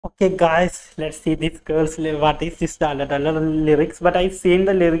Okay, guys, let's see this girl's what is this Dalla Dalla lyrics. But I've seen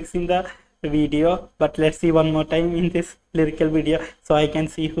the lyrics in the video, but let's see one more time in this lyrical video so I can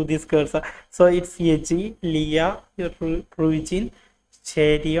see who these girls are. So it's Yeji, Leah, Ruijin,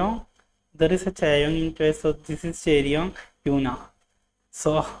 Chaeryong. There is a Chaeyoung into it, so this is Chaeryong, Yuna.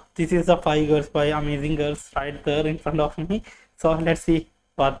 So this is the 5 girls, 5 amazing girls right there in front of me. So let's see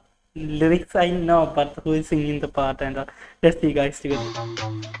what lyrics I know, but who is singing the part, and let's see, guys, together.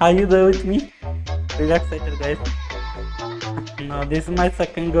 Are you there with me? Really excited, guys. Now this is my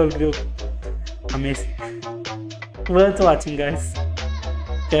second girl group. Amazing, worth watching, guys.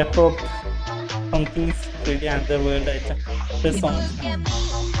 K-pop, something is really another world item. The song.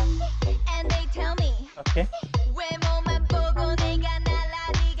 Okay.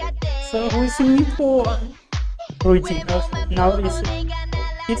 So who is singing for Ruijin? Now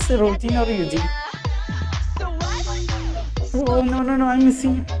it's Ruijin or Yuji? Oh no! I'm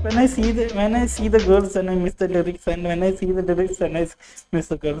missing. When I see the girls, and I miss the lyrics, and when I see the lyrics, and I miss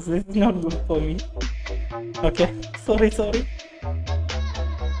the girls. This is not good for me. Okay, sorry.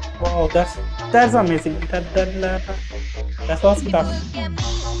 Wow, that's amazing. That was tough.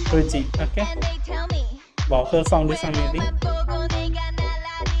 Ruijin, okay. Wow, her sound is amazing.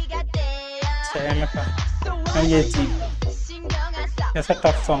 Now Yeji. That's a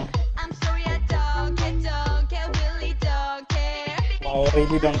tough song. Wow,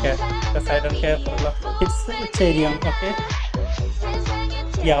 really don't care, because I don't care for love. It's Chaeryong, okay?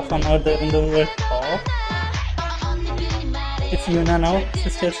 Yeah, from out there in the world. Oh. It's Yuna now.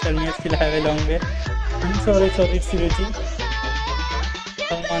 Sisters tell me I still have a long way. I'm sorry, it's Ruijin.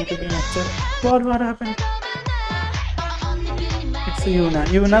 I want to be mature. What happened? It's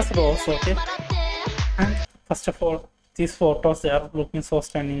Yuna's rose, okay? And first of all, these photos, they are looking so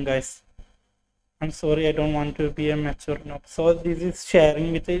stunning, guys. I'm sorry, I don't want to be a mature now. So this is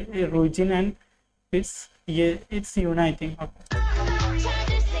sharing with Ruijin, and it's Yuna, I think. Okay.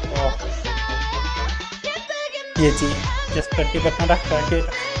 Oh. Yeji, just pretty but not attractive.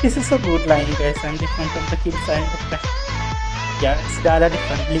 This is a good line, guys, and different from the kids side. Yeah, it's Dalla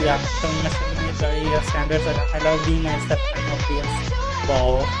differently. Yeah, don't mess with me by your standards. I love being myself and obvious.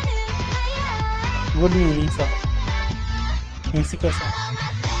 Wow. Good meaning, sir. Music or song.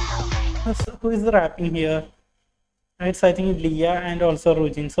 Who is rapping here? It's, I think, Leah and also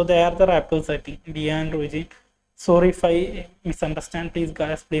Ruijin. So they are the rappers, I think, Leah and Ruijin. Sorry if I misunderstand. Please,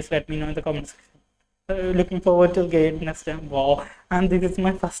 guys, please let me know in the comment section. Looking forward to get next time. Wow. And this is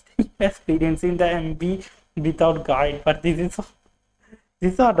my first experience in the MV without guide. But this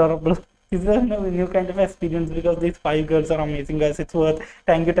is adorable. This is a new kind of experience, because these 5 girls are amazing, guys. It's worth.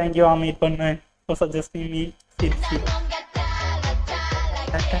 Thank you, Amit19 for suggesting me. Seriously.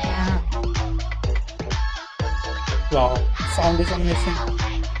 Wow, sound is amazing.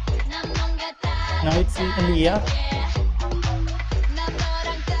 Now it's Leah.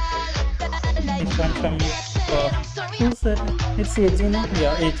 It's one from you. Who's that? It's Yeji, no?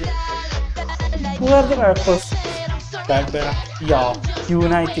 Yeah, Yeji. Who are the rappers? Blackberry. Yeah,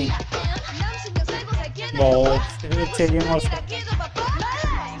 uniting. Wow, it's Chaeryong also.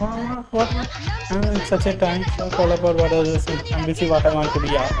 What? It's such a time to call about what others and we see what I want to be.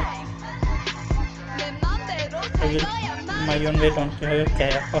 Yeah. I will my own way, don't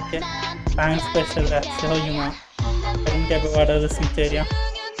care. Okay. I'm special, that's how you know. I don't care about what others in area.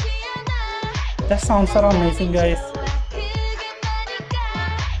 The sounds are amazing, guys.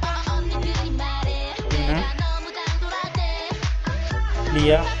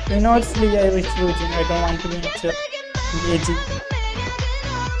 Leah. You know it's Leah, it's Ruijin. I don't want to be mature. Yeji.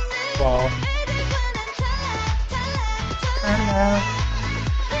 Wow. And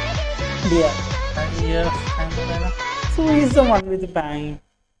Leah. So he's the one with the bang.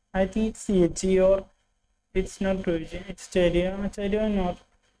 I think it's Yeji, or it's not Ruijin. It's Chaeryong not.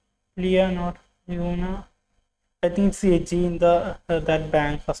 Leah not. Yuna. I think it's Yeji in the that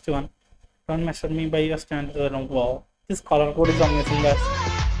bang, first one. Don't measure me by your standards alone. Wow. This color code is amazing, guys.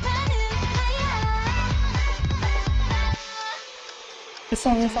 This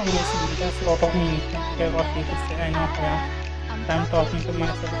song is amazing. There's a lot of meaning. I don't care what people say. I know who I am. I'm talking to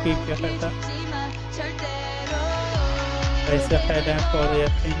myself. Keep your head up. Raise your head and follow your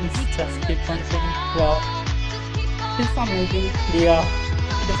things. Just keep on saying, wow. It's amazing. Yeah.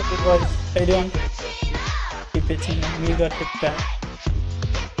 It's a good voice. I don't keep it in. We got it back.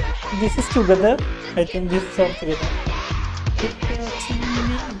 This is together. I think this is all together. Keep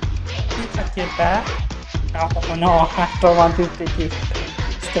it back. Oh no, I don't want to take it.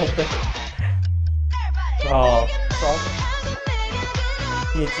 Stop it. Wow.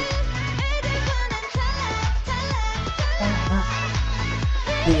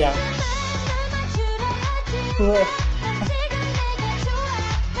 Yeah. Well,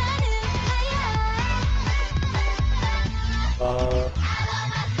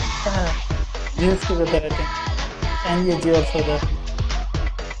 this is the better thing. And you also the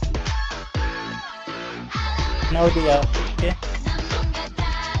now the okay.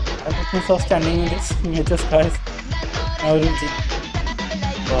 I'm looking for standing in this images, guys. Now Ruji.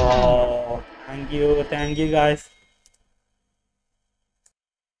 Oh, thank you guys.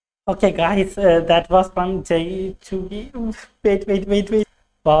 Okay, guys, that was from Jay Chugi. Wait.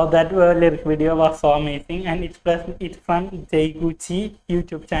 Wow, that lyric video was so amazing, and it's from Jay Gucci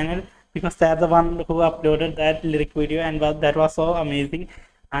YouTube channel because they're the one who uploaded that lyric video, and that was so amazing.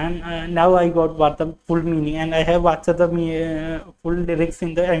 And now I got what the full meaning, and I have watched the full lyrics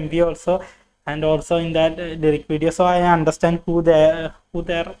in the MV also, and also in that lyric video, so I understand who their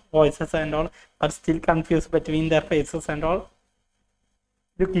voices and all, but still confused between their faces and all.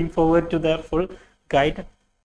 Looking forward to the full guide.